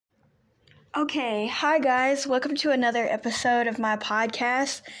Okay, hi guys, welcome to another episode of my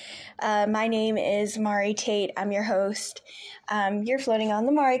podcast. My name is Mari Tate, I'm your host. You're floating on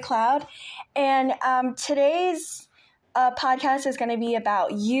the Mari cloud, and today's podcast is going to be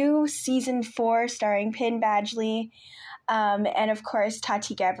about You, Season 4, starring Penn Badgley, and of course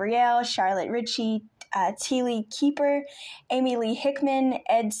Tati Gabrielle, Charlotte Ritchie, Teely Keeper, Amy Lee Hickman,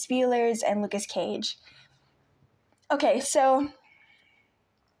 Ed Spielers, and Lucas Cage. Okay, so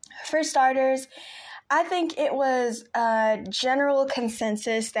for starters, I think it was a general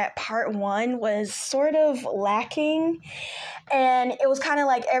consensus that part one was sort of lacking, and it was kind of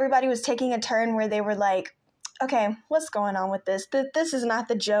like everybody was taking a turn where they were like, okay, what's going on with this? This is not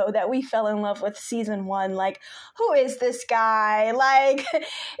the Joe that we fell in love with season one. Like, who is this guy? Like,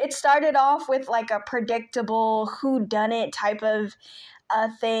 it started off with like a predictable whodunit type of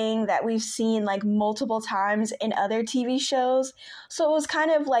thing that we've seen like multiple times in other TV shows. So it was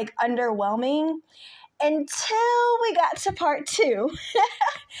kind of like underwhelming until we got to part two.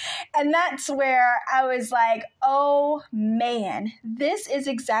 And that's where I was like, oh man, this is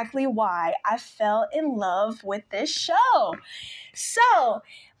exactly why I fell in love with this show. So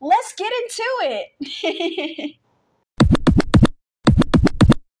let's get into it.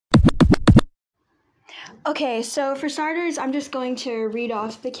 Okay, so for starters, I'm just going to read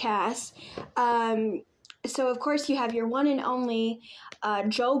off the cast. So, of course, you have your one and only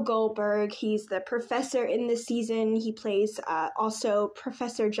Joe Goldberg. He's the professor in this season. He plays also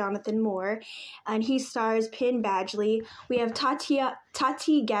Professor Jonathan Moore, and he stars Penn Badgley. We have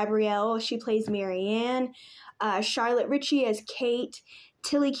Tati Gabrielle. She plays Marianne. Charlotte Ritchie as Kate.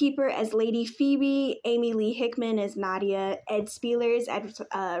 Teely Keeper as Lady Phoebe. Amy Lee Hickman as Nadia. Ed Spielers as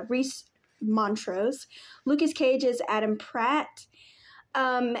Reese Montrose. Lucas Cage as Adam Pratt.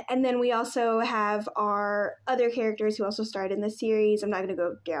 And then we also have our other characters who also starred in the series. I'm not going to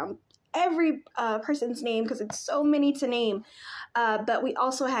go down every person's name because it's so many to name. But we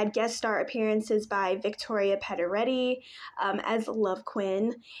also had guest star appearances by Victoria Pedretti as Love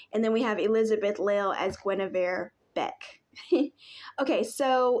Quinn. And then we have Elizabeth Lail as Guinevere Beck. Okay,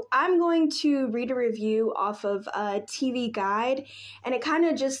 so I'm going to read a review off of TV Guide, and it kind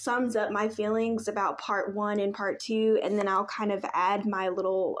of just sums up my feelings about part one and part two, and then I'll kind of add my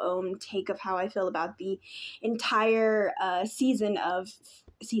little take of how I feel about the entire season of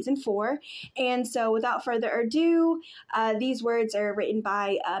season 4. And so without further ado, these words are written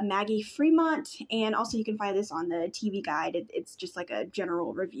by Maggie Fremont, and also you can find this on the TV Guide. It's just like a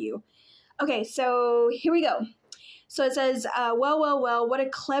general review. Okay, so here we go. So it says, well, what a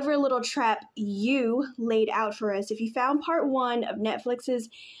clever little trap you laid out for us. If you found part one of Netflix's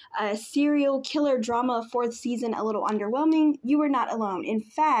serial killer drama 4th season a little underwhelming, you were not alone. In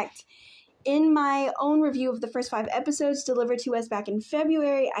fact, in my own review of the first 5 episodes delivered to us back in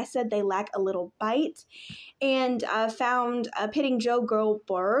February, I said they lack a little bite, and found pitting Joe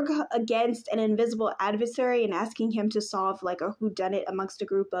Goldberg against an invisible adversary and asking him to solve like a whodunit amongst a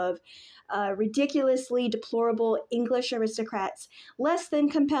group of ridiculously deplorable English aristocrats less than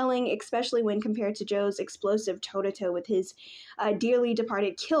compelling, especially when compared to Joe's explosive toe-to-toe with his dearly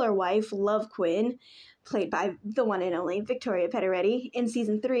departed killer wife, Love Quinn, played by the one and only Victoria Pedretti, in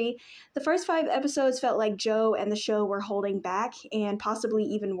season 3. The first 5 episodes felt like Joe and the show were holding back, and possibly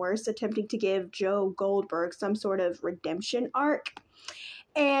even worse, attempting to give Joe Goldberg some sort of redemption arc.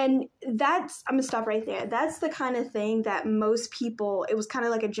 And that's, I'm going to stop right there. That's the kind of thing that most people, it was kind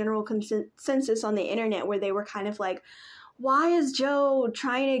of like a general consensus on the internet where they were kind of like, why is Joe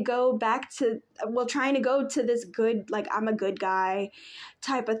trying to go to this good, like, I'm a good guy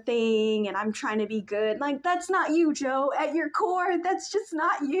type of thing, and I'm trying to be good. Like, that's not you, Joe. At your core, that's just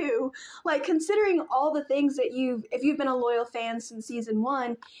not you. Like, considering all the things that if you've been a loyal fan since season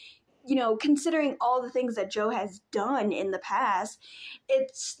 1, you know, considering all the things that Joe has done in the past,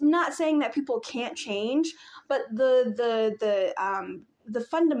 it's not saying that people can't change, but the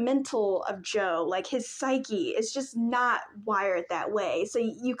fundamental of Joe, like his psyche, is just not wired that way. So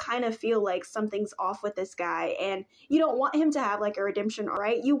you kind of feel like something's off with this guy, and you don't want him to have like a redemption,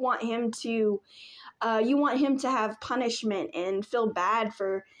 right? You want him to have punishment and feel bad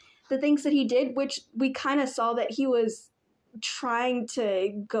for the things that he did, which we kind of saw that he was trying to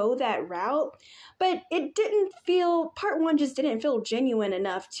go that route, but it didn't feel, part 1 just didn't feel genuine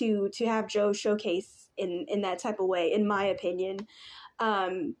enough to have Joe showcase in that type of way, in my opinion.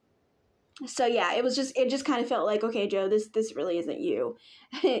 So yeah, it just kind of felt like, okay, Joe, this really isn't you.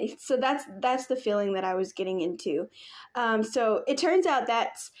 So that's the feeling that I was getting into. So it turns out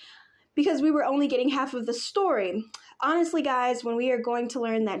that's because we were only getting half of the story. honestly, guys, when we are going to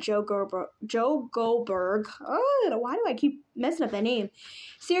learn that Joe Goldberg, oh, why do I keep messing up that name?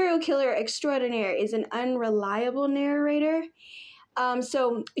 Serial killer extraordinaire is an unreliable narrator.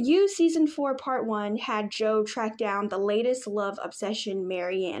 So You Season 4 Part 1 had Joe track down the latest love obsession,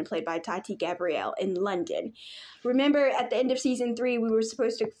 Marianne, played by Tati Gabrielle, in London. Remember, at the end of Season 3, we were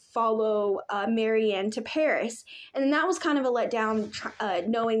supposed to follow Marianne to Paris, and that was kind of a letdown,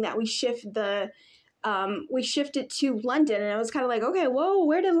 knowing that we shifted to London, and I was kind of like, okay, whoa,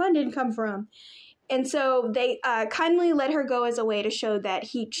 where did London come from? And so they kindly let her go as a way to show that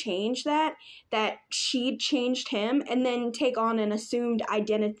he changed that she'd changed him, and then take on an assumed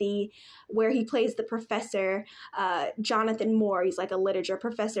identity where he plays the professor, Jonathan Moore. He's like a literature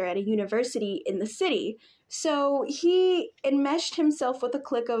professor at a university in the city. So he enmeshed himself with a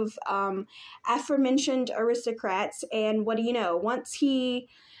clique of aforementioned aristocrats, and what do you know? Once he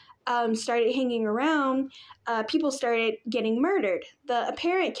started hanging around, people started getting murdered. The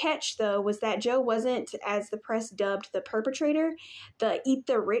apparent catch, though, was that Joe wasn't, as the press dubbed, the perpetrator, the eat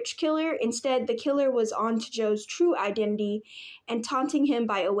the rich killer. Instead, the killer was on to Joe's true identity and taunting him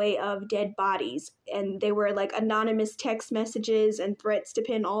by a way of dead bodies. And they were like anonymous text messages and threats to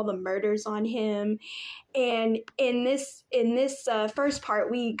pin all the murders on him. And in this first part,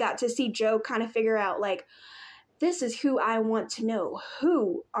 we got to see Joe kind of figure out, like, this is who I want to know.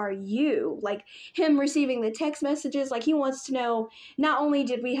 Who are you? Like, him receiving the text messages, like, he wants to know, not only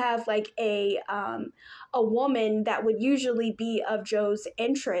did we have like a woman that would usually be of Joe's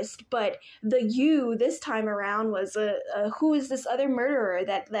interest, but the you this time around was who is this other murderer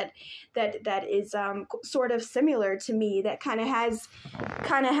that is sort of similar to me, that kind of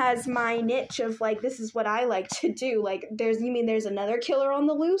has my niche of, like, this is what I like to do. Like, you mean there's another killer on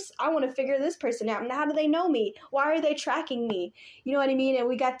the loose? I want to figure this person out. And how do they know me? Why are they tracking me? You know what I mean? And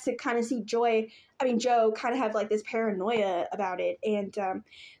we got to kind of see Joe kind of have like this paranoia about it. And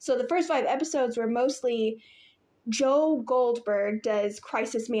so the first 5 episodes were mostly Joe Goldberg does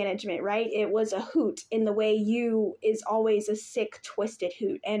crisis management, right? It was a hoot in the way you is always a sick, twisted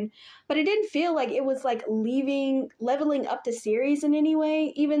hoot. But it didn't feel like it was like leveling up the series in any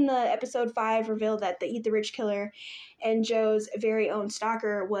way. Even the episode 5 revealed that the Eat the Rich killer and Joe's very own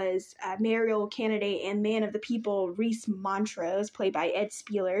stalker was mayoral candidate and man of the people Reese Montrose, played by Ed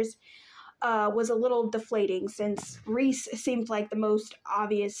Spielers. Was a little deflating, since Reese seemed like the most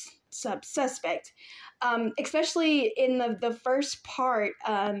obvious suspect, especially in the first part,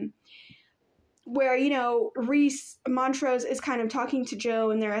 where, you know, Reese Montrose is kind of talking to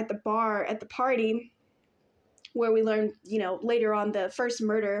Joe, and they're at the bar at the party, where we learn, you know, later on the first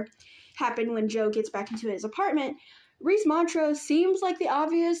murder happened when Joe gets back into his apartment. Reese Montrose seems like the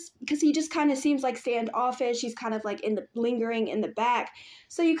obvious, because he just kind of seems like standoffish. He's kind of like lingering in the back.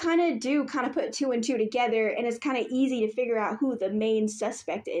 So you kind of put 2 and 2 together, and it's kind of easy to figure out who the main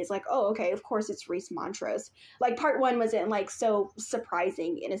suspect is. Like, oh, okay, of course it's Reese Montrose. Like, part 1 wasn't like so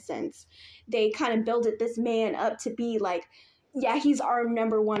surprising in a sense. They kind of built this man up to be like, yeah, he's our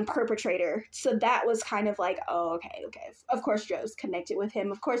number 1 perpetrator. So that was kind of like, oh, okay. Of course Joe's connected with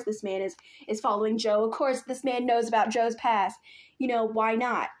him. Of course this man is following Joe. Of course this man knows about Joe's past. You know, why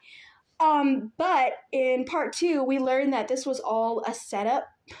not? But in part 2, we learned that this was all a setup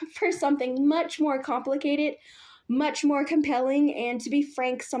for something much more complicated, much more compelling, and, to be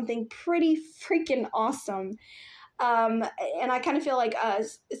frank, something pretty freaking awesome. And I kind of feel like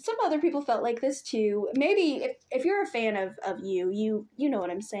some other people felt like this too. Maybe if you're a fan of you know what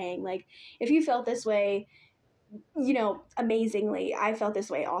I'm saying. Like, if you felt this way, you know, amazingly, I felt this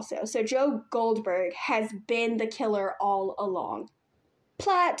way also. So Joe Goldberg has been the killer all along.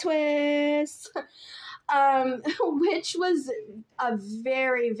 Plot twist! Which was a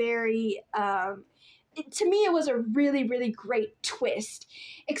very, very... to me, it was a really, really great twist,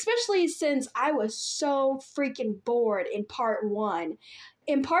 especially since I was so freaking bored in part 1.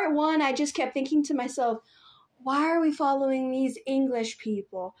 In part 1, I just kept thinking to myself, why are we following these English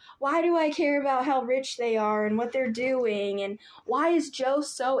people? Why do I care about how rich they are and what they're doing? And why is Joe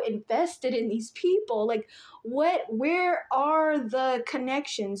so invested in these people? Like, where are the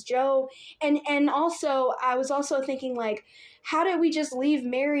connections, Joe? And also, I was also thinking, like, how did we just leave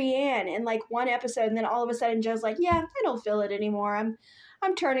Marianne in like 1 episode, and then all of a sudden Joe's like, yeah, I don't feel it anymore.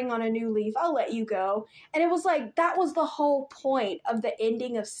 I'm turning on a new leaf. I'll let you go. And it was like, that was the whole point of the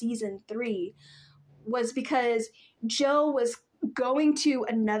ending of season 3, was because Joe was going to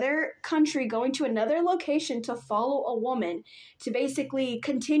another country, going to another location to follow a woman, to basically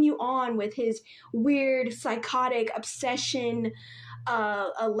continue on with his weird psychotic obsession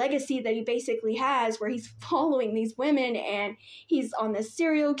a legacy that he basically has, where he's following these women and he's on this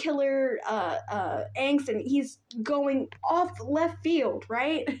serial killer angst, and he's going off left field,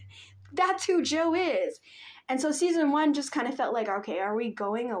 right? That's who Joe is. And so season 1 just kind of felt like, okay, are we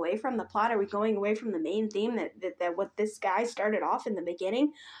going away from the plot? Are we going away from the main theme that what this guy started off in the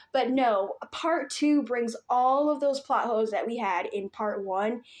beginning? But no, part 2 brings all of those plot holes that we had in part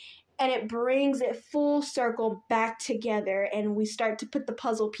 1, and it brings it full circle back together, and we start to put the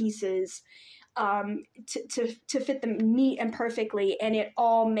puzzle pieces to fit them neat and perfectly, and it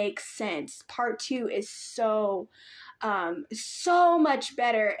all makes sense. Part 2 is so much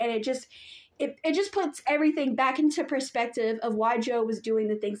better, and it just puts everything back into perspective of why Joe was doing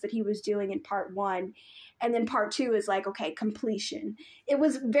the things that he was doing in part 1. And then part 2 is like, okay, completion. It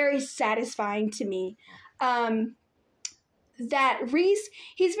was very satisfying to me. That Reese,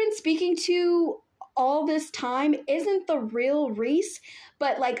 he's been speaking to all this time, isn't the real Reese,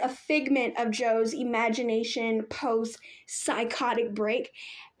 but like a figment of Joe's imagination post psychotic break.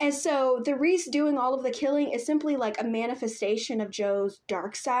 And so the Reese doing all of the killing is simply like a manifestation of Joe's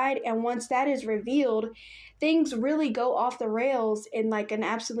dark side. And once that is revealed, things really go off the rails in like an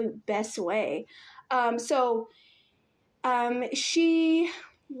absolute best way. She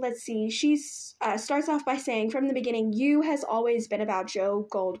starts off by saying, from the beginning, you has always been about Joe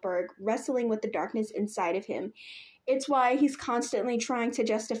Goldberg wrestling with the darkness inside of him. It's why he's constantly trying to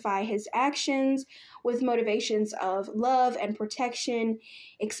justify his actions with motivations of love and protection,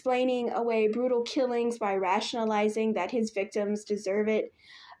 explaining away brutal killings by rationalizing that his victims deserve it.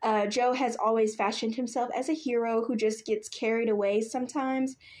 Joe has always fashioned himself as a hero who just gets carried away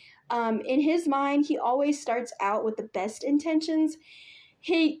sometimes. In his mind, he always starts out with the best intentions.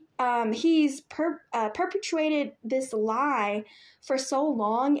 He's perpetuated this lie for so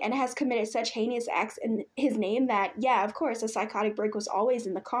long and has committed such heinous acts in his name that, yeah, of course, a psychotic break was always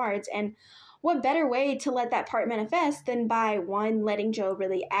in the cards. And what better way to let that part manifest than by, 1, letting Joe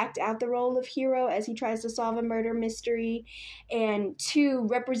really act out the role of hero as he tries to solve a murder mystery, and 2,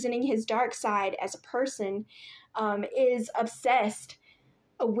 representing his dark side as a person, is obsessed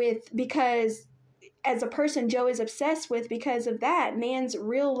with, because as a person, Joe is obsessed with because of that man's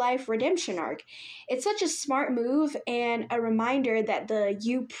real life redemption arc. It's such a smart move and a reminder that the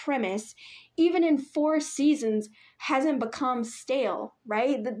You premise, even in 4 seasons, hasn't become stale,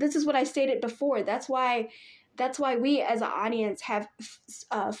 right? This is what I stated before. That's why we as an audience have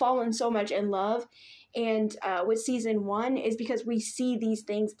fallen so much in love and with season 1, is because we see these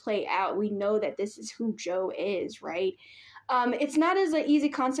things play out. We know that this is who Joe is, right? It's not as an easy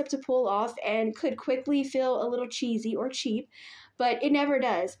concept to pull off and could quickly feel a little cheesy or cheap, but it never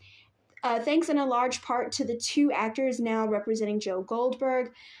does. Thanks in a large part to the 2 actors now representing Joe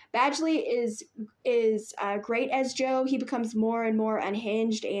Goldberg. Badgley is great as Joe. He becomes more and more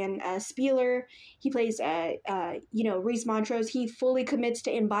unhinged, and Spieler, he plays Reese Montrose. He fully commits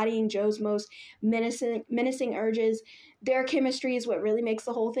to embodying Joe's most menacing urges. Their chemistry is what really makes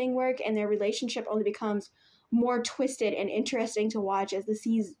the whole thing work, and their relationship only becomes more twisted and interesting to watch as the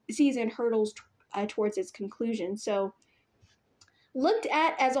season hurtles towards its conclusion. So, looked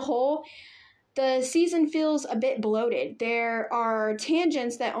at as a whole, the season feels a bit bloated. There are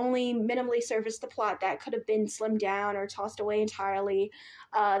tangents that only minimally service the plot that could have been slimmed down or tossed away entirely.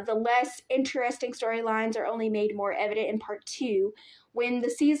 The less interesting storylines are only made more evident in part 2, when the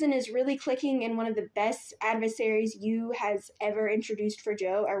season is really clicking and one of the best adversaries you has ever introduced for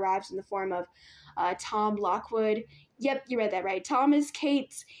Joe arrives in the form of Tom Lockwood. Yep, you read that right. Tom is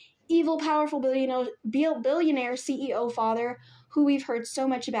Kate's evil, powerful billionaire CEO father, who we've heard so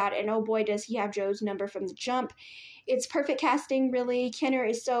much about, and oh boy, does he have Joe's number from the jump. It's perfect casting, really. Kenner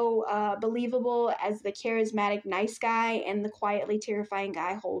is so believable as the charismatic nice guy, and the quietly terrifying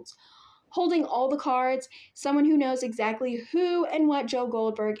guy holding all the cards, someone who knows exactly who and what Joe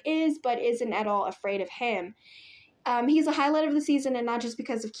Goldberg is, but isn't at all afraid of him. He's a highlight of the season, and not just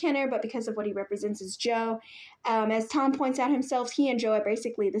because of Kenner, but because of what he represents as Joe. As Tom points out himself, he and Joe are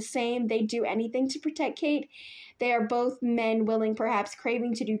basically the same. They do anything to protect Kate. They are both men willing, perhaps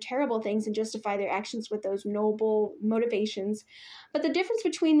craving to do terrible things and justify their actions with those noble motivations. But the difference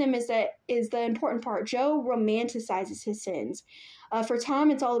between them is the important part. Joe romanticizes his sins. For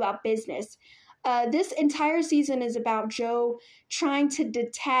Tom, it's all about business. This entire season is about Joe trying to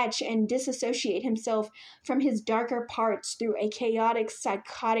detach and disassociate himself from his darker parts through a chaotic,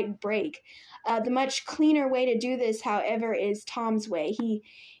 psychotic break. The much cleaner way to do this, however, is Tom's way.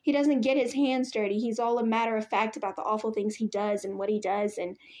 He doesn't get his hands dirty. He's all a matter of fact about the awful things he does and what he does.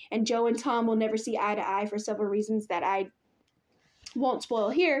 And Joe and Tom will never see eye to eye for several reasons that I won't spoil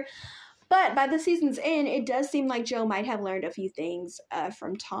here. But by the season's end, it does seem like Joe might have learned a few things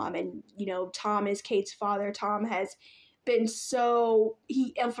from Tom. And, Tom is Kate's father. Tom has been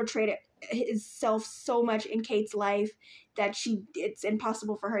he infiltrated himself so much in Kate's life that it's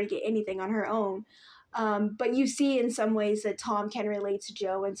impossible for her to get anything on her own. But you see in some ways that Tom can relate to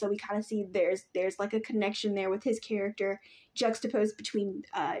Joe, and so we kind of see there's like a connection there with his character juxtaposed between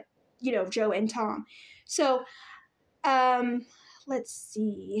Joe and Tom. So let's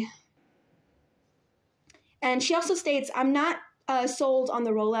see. And she also states, I'm not sold on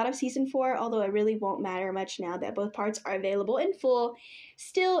the rollout of season 4, although it really won't matter much now that both parts are available in full.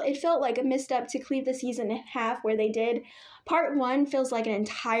 Still, it felt like a misstep to cleave the season in half where they did. Part 1 feels like an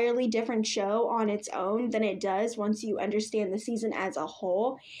entirely different show on its own than it does once you understand the season as a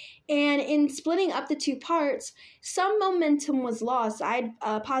whole. And in splitting up the 2 parts, some momentum was lost. I'd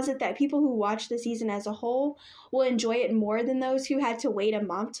posit that people who watch the season as a whole will enjoy it more than those who had to wait a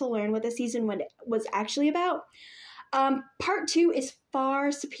month to learn what the season was actually about. Part 2 is far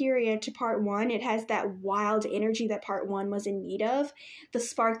superior to part 1. It has that wild energy that part 1 was in need of, the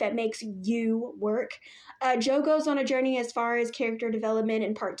spark that makes you work. Joe goes on a journey as far as character development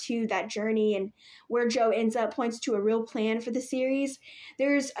in part 2. That journey and where Joe ends up points to a real plan for the series.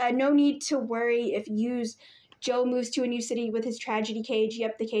 There's no need to worry if Joe moves to a new city with his tragedy cage.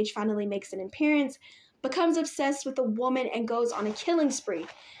 Yep, the cage finally makes an appearance, becomes obsessed with a woman, and goes on a killing spree.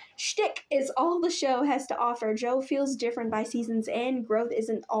 Shtick is all the show has to offer. Joe feels different by season's end. Growth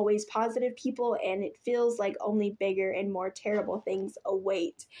isn't always positive, people, and it feels like only bigger and more terrible things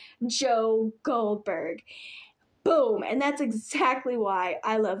await. Joe Goldberg. Boom. And that's exactly why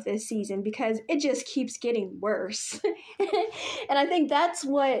I love this season, because it just keeps getting worse. And I think that's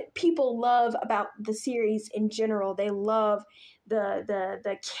what people love about the series in general. They love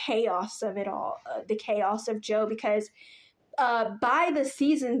the chaos of it all, the chaos of Joe, because by the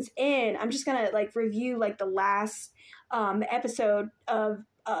season's end, I'm just gonna review the last episode of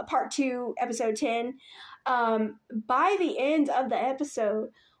part 2, episode 10. By the end of the episode,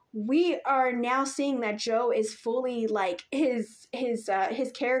 we are now seeing that Joe is fully his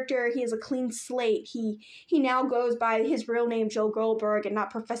character. He is a clean slate. He now goes by his real name, Joe Goldberg, and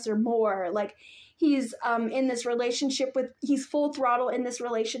not Professor Moore. He's in this relationship he's full throttle in this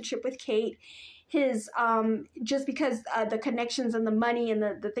relationship with Kate. His just because the connections and the money and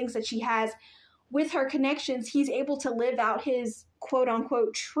the things that she has with her connections, he's able to live out his quote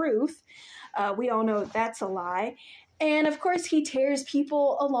unquote truth. We all know that's a lie. And of course he tears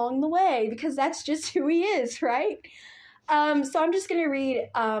people along the way because that's just who he is, right? So I'm just going to read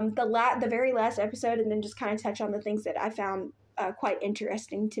the very last episode and then just kind of touch on the things that I found quite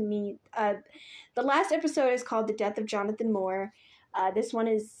interesting to me. The last episode is called The Death of Jonathan Moore. This one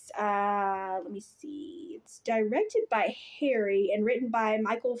is, let me see, it's directed by Harry and written by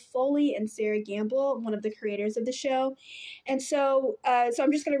Michael Foley and Sarah Gamble, one of the creators of the show. And so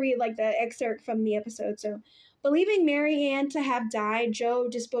I'm just going to read the excerpt from the episode. So, believing Mary Ann to have died, Joe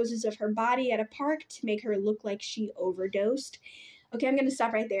disposes of her body at a park to make her look like she overdosed. Okay, I'm going to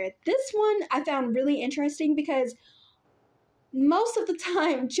stop right there. This one I found really interesting because most of the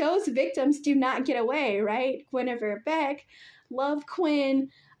time, Joe's victims do not get away, right? Guinevere Beck, Love Quinn,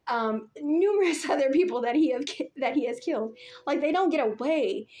 numerous other people that he has killed. They don't get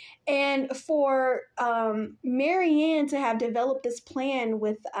away. And for Mary Ann to have developed this plan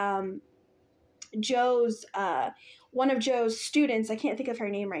with Joe's one of Joe's students, I can't think of her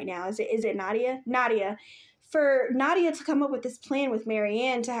name right now. Is it Nadia? Nadia. For Nadia to come up with this plan with Mary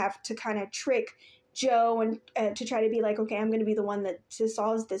Ann to have to kind of trick Joe and to try to be okay, I'm going to be the one that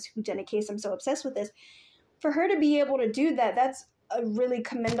solves this whodunit case. I'm so obsessed with this. For her to be able to do that, that's a really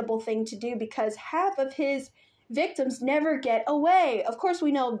commendable thing to do because half of his victims never get away. Of course,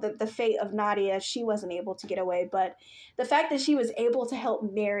 we know the fate of Nadia. She wasn't able to get away, but the fact that she was able to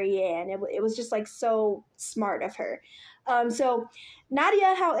help Mary Ann, it was just so smart of her. So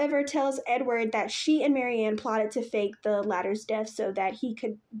Nadia, however, tells Edward that she and Mary Ann plotted to fake the latter's death so that she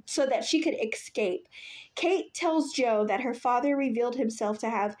could escape. Kate tells Joe that her father revealed himself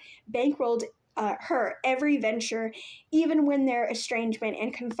to have bankrolled her every venture, even when their estrangement,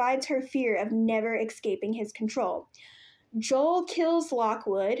 and confides her fear of never escaping his control. Joel kills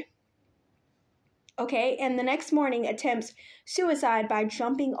Lockwood, okay, and the next morning attempts suicide by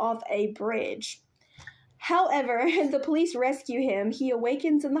jumping off a bridge. However, the police rescue him. He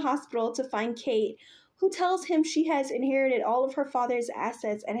awakens in the hospital to find Kate, who tells him she has inherited all of her father's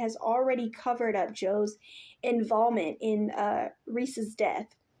assets and has already covered up Joe's involvement in Reese's death.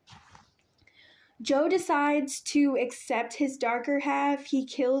 Joe decides to accept his darker half. He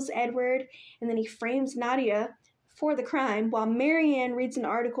kills Edward, and then he frames Nadia for the crime, while Marianne reads an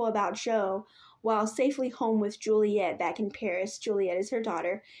article about Joe while safely home with Juliet back in Paris. Juliet is her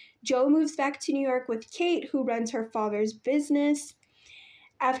daughter. Joe moves back to New York with Kate, who runs her father's business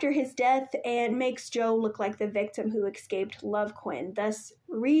after his death, and makes Joe look like the victim who escaped Love Quinn, thus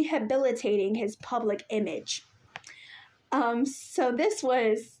rehabilitating his public image. So this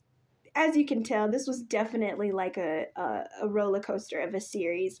was, as you can tell, this was definitely like a roller coaster of a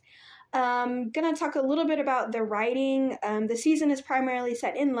series. Gonna talk a little bit about the writing. The season is primarily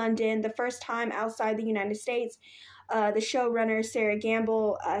set in London, the first time outside the United States. The showrunner, Sarah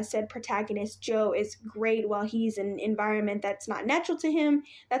Gamble, said protagonist Joe is great while he's in an environment that's not natural to him,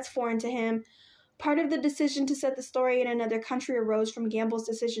 that's foreign to him. Part of the decision to set the story in another country arose from Gamble's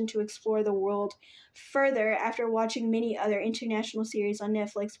decision to explore the world further after watching many other international series on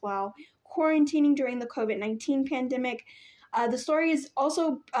Netflix while quarantining during the COVID-19 pandemic. The story is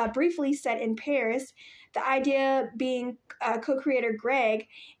also briefly set in Paris, the idea being co-creator Greg,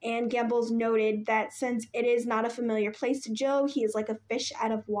 and Gamble's noted that since it is not a familiar place to Joe, he is like a fish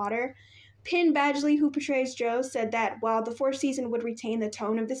out of water. Penn Badgley, who portrays Joe, said that while the fourth season would retain the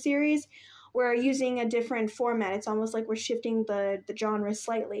tone of the series, we're using a different format. It's almost like we're shifting the genre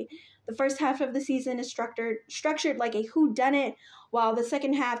slightly. The first half of the season is structured like a whodunit, while the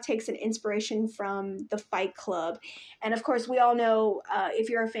second half takes an inspiration from The Fight Club. And of course, we all know, if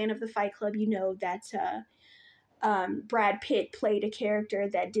you're a fan of The Fight Club, you know that Brad Pitt played a character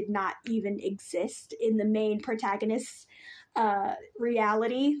that did not even exist in the main protagonist's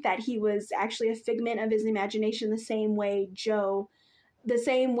reality, that he was actually a figment of his imagination, the same way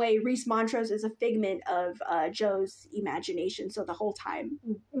Reese Montrose is a figment of Joe's imagination. So the whole time,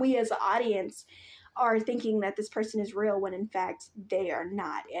 we as the audience are thinking that this person is real when in fact they are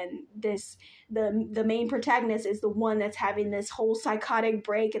not. And the main protagonist is the one that's having this whole psychotic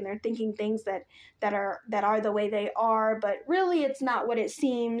break, and they're thinking things that are the way they are, but really it's not what it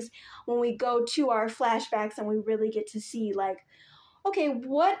seems when we go to our flashbacks and we really get to see, like, okay,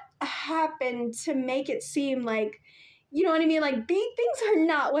 what happened to make it seem like, you know what I mean? Like, things are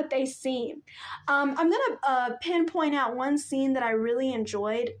not what they seem. I'm gonna pinpoint out one scene that I really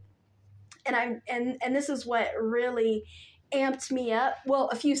enjoyed, and this is what really amped me up. Well,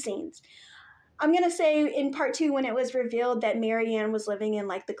 a few scenes. I'm gonna say in part 2, when it was revealed that Marianne was living in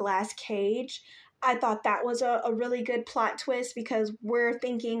like the glass cage, I thought that was a really good plot twist, because we're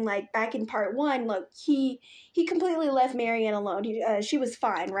thinking, like, back in part 1, look, he completely left Marianne alone. She was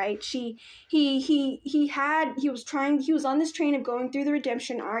fine, right? He was on this train of going through the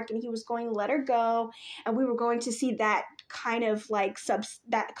redemption arc, and he was going to let her go, and we were going to see that kind of like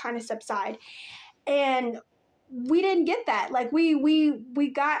subside. And we didn't get that. Like, we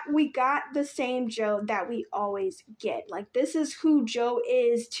got the same Joe that we always get. Like, this is who Joe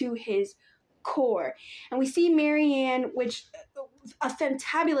is to his core. And we see Marianne, which a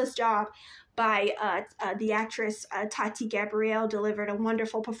fantabulous job by the actress Tati Gabrielle, delivered a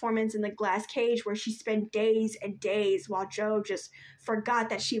wonderful performance in the glass cage, where she spent days and days while Joe just forgot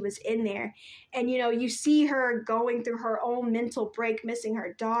that she was in there. And you see her going through her own mental break, missing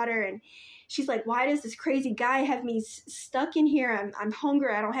her daughter, and she's like, why does this crazy guy have me stuck in here? I'm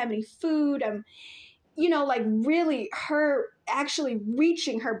hungry, I don't have any food. I'm like, really, her actually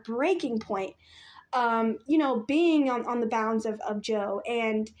reaching her breaking point, being on the bounds of Joe.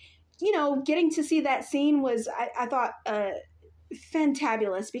 And, getting to see that scene was, I thought,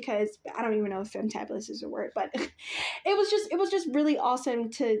 fantabulous, because I don't even know if fantabulous is a word, but it was just really awesome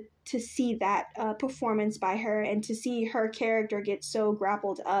to see that performance by her, and to see her character get so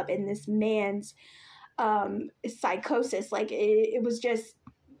grappled up in this man's psychosis. Like, it was just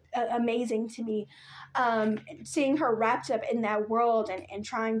amazing to me, seeing her wrapped up in that world and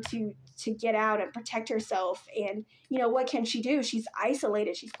trying to get out and protect herself. And what can she do? She's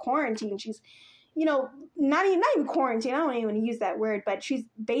isolated, she's quarantined, she's not even quarantined, I don't even want to use that word, but she's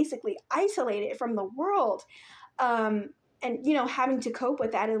basically isolated from the world, and having to cope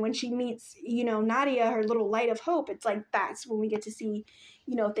with that. And when she meets Nadia, her little light of hope, it's like, that's when we get to see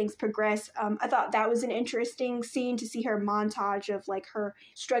things progress. I thought that was an interesting scene, to see her montage of like her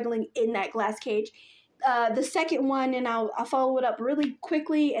struggling in that glass cage. The second one, and I'll follow it up really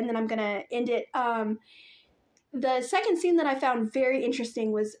quickly, and then I'm gonna end it. The second scene that I found very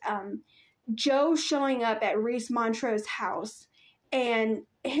interesting was Joe showing up at Reese Montrose's house, and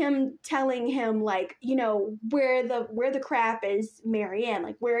him telling him, like, where the crap is Marianne,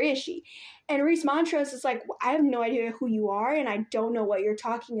 like, where is she? And Reese Montrose is like, I have no idea who you are, and I don't know what you're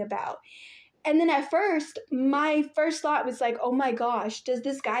talking about. And then at first, my first thought was like, oh my gosh, does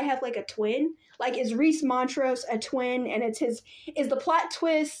this guy have like a twin? Like, is Reese Montrose a twin? And is the plot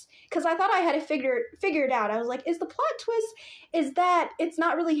twist? Because I thought I had it figured out. I was like, is the plot twist is that it's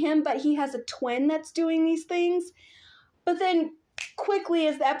not really him, but he has a twin that's doing these things? But then quickly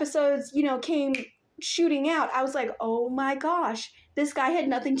as the episodes, came shooting out, I was like, oh my gosh, this guy had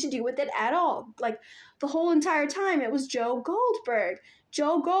nothing to do with it at all. Like, the whole entire time, it was Joe Goldberg.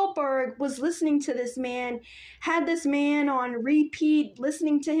 Joe Goldberg was listening to this man, had this man on repeat,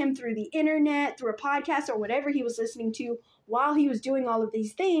 listening to him through the internet, through a podcast or whatever he was listening to while he was doing all of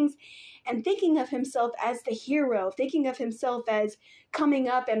these things, and thinking of himself as the hero, thinking of himself as coming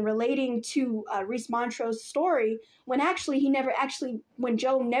up and relating to Reese Montrose's story when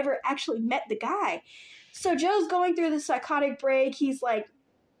Joe never actually met the guy. So Joe's going through this psychotic break. He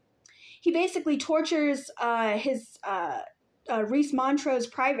basically tortures his Reese Montrose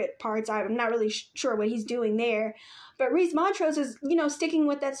private parts. I'm not really sure what he's doing there, but Reese Montrose is, sticking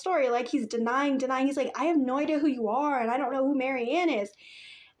with that story. Like, he's denying. He's like, I have no idea who you are, and I don't know who Marianne is.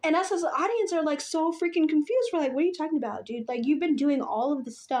 And us as an audience are like so freaking confused. We're like, what are you talking about, dude? Like, you've been doing all of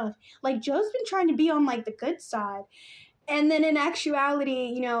this stuff. Like, Joe's been trying to be on like the good side. And then in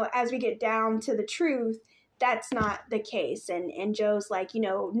actuality, as we get down to the truth, that's not the case. And Joe's like,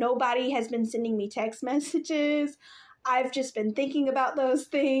 nobody has been sending me text messages. I've just been thinking about those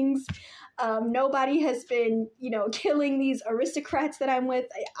things. Nobody has been, killing these aristocrats that I'm with.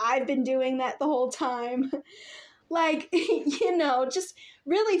 I've been doing that the whole time. Like, just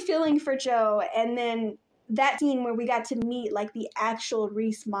really feeling for Joe. And then that scene where we got to meet like the actual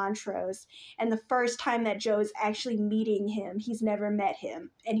Reese Montrose, and the first time that Joe is actually meeting him, he's never met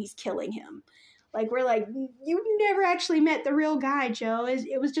him and he's killing him. Like, we're like, you never actually met the real guy, Joe.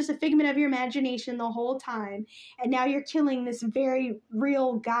 It was just a figment of your imagination the whole time, and now you're killing this very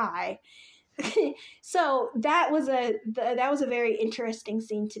real guy. So that was a very interesting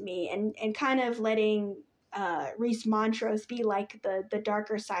scene to me, and kind of letting Reese Montrose be like the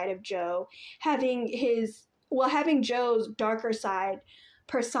darker side of Joe, having Joe's darker side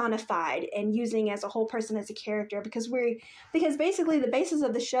personified and using as a whole person as a character, because basically the basis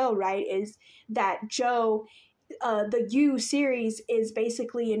of the show, right, is that Joe, the You series is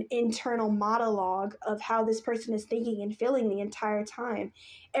basically an internal monologue of how this person is thinking and feeling the entire time.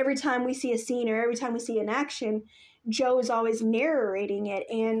 Every time we see a scene or every time we see an action, Joe is always narrating it,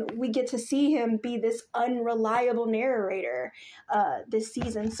 and we get to see him be this unreliable narrator this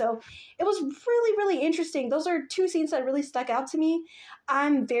season. So it was really, really interesting. Those are two scenes that really stuck out to me.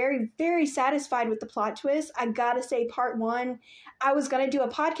 I'm very, very satisfied with the plot twist. I gotta say, part one, I was gonna do a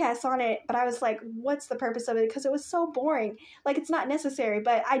podcast on it, but I was like, what's the purpose of it? Because it was so boring. Like, it's not necessary.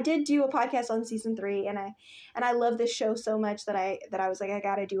 But I did do a podcast on season 3, and I love this show so much that I was like, I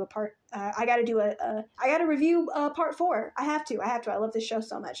gotta do I gotta review part 4. I have to. I love this show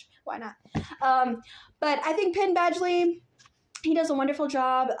so much. Why not? But I think Penn Badgley, he does a wonderful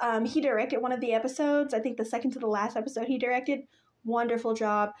job. He directed one of the episodes. I think the second to the last episode he directed. Wonderful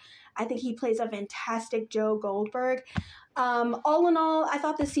job. I think he plays a fantastic Joe Goldberg. All in all, I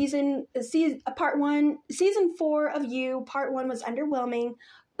thought season 4 of You, part 1 was underwhelming,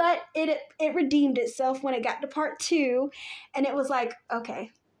 but it redeemed itself when it got to part 2, and it was like, okay,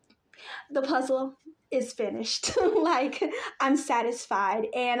 the puzzle is finished. Like, I'm satisfied,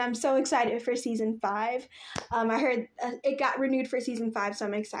 and I'm so excited for season 5. I heard it got renewed for season 5, so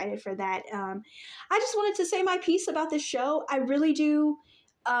I'm excited for that. I just wanted to say my piece about this show. I really do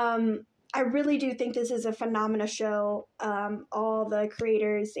think this is a phenomenal show. All the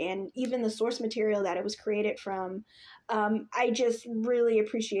creators and even the source material that it was created from. I just really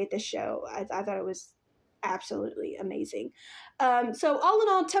appreciate this show. I thought it was absolutely amazing. So all in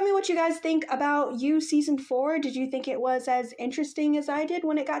all, tell me what you guys think about You season 4. Did you think it was as interesting as I did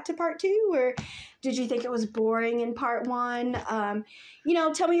when it got to part 2, or did you think it was boring in part 1?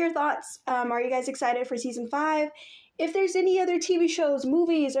 Tell me your thoughts. Are you guys excited for season 5? If there's any other TV shows,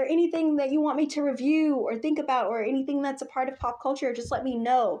 movies, or anything that you want me to review or think about, or anything that's a part of pop culture, just let me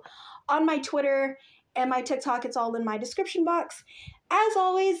know. On my Twitter and my TikTok, it's all in my description box. As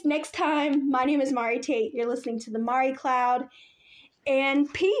always, next time, my name is Mari Tate. You're listening to the Mari Cloud,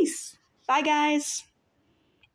 and peace. Bye, guys.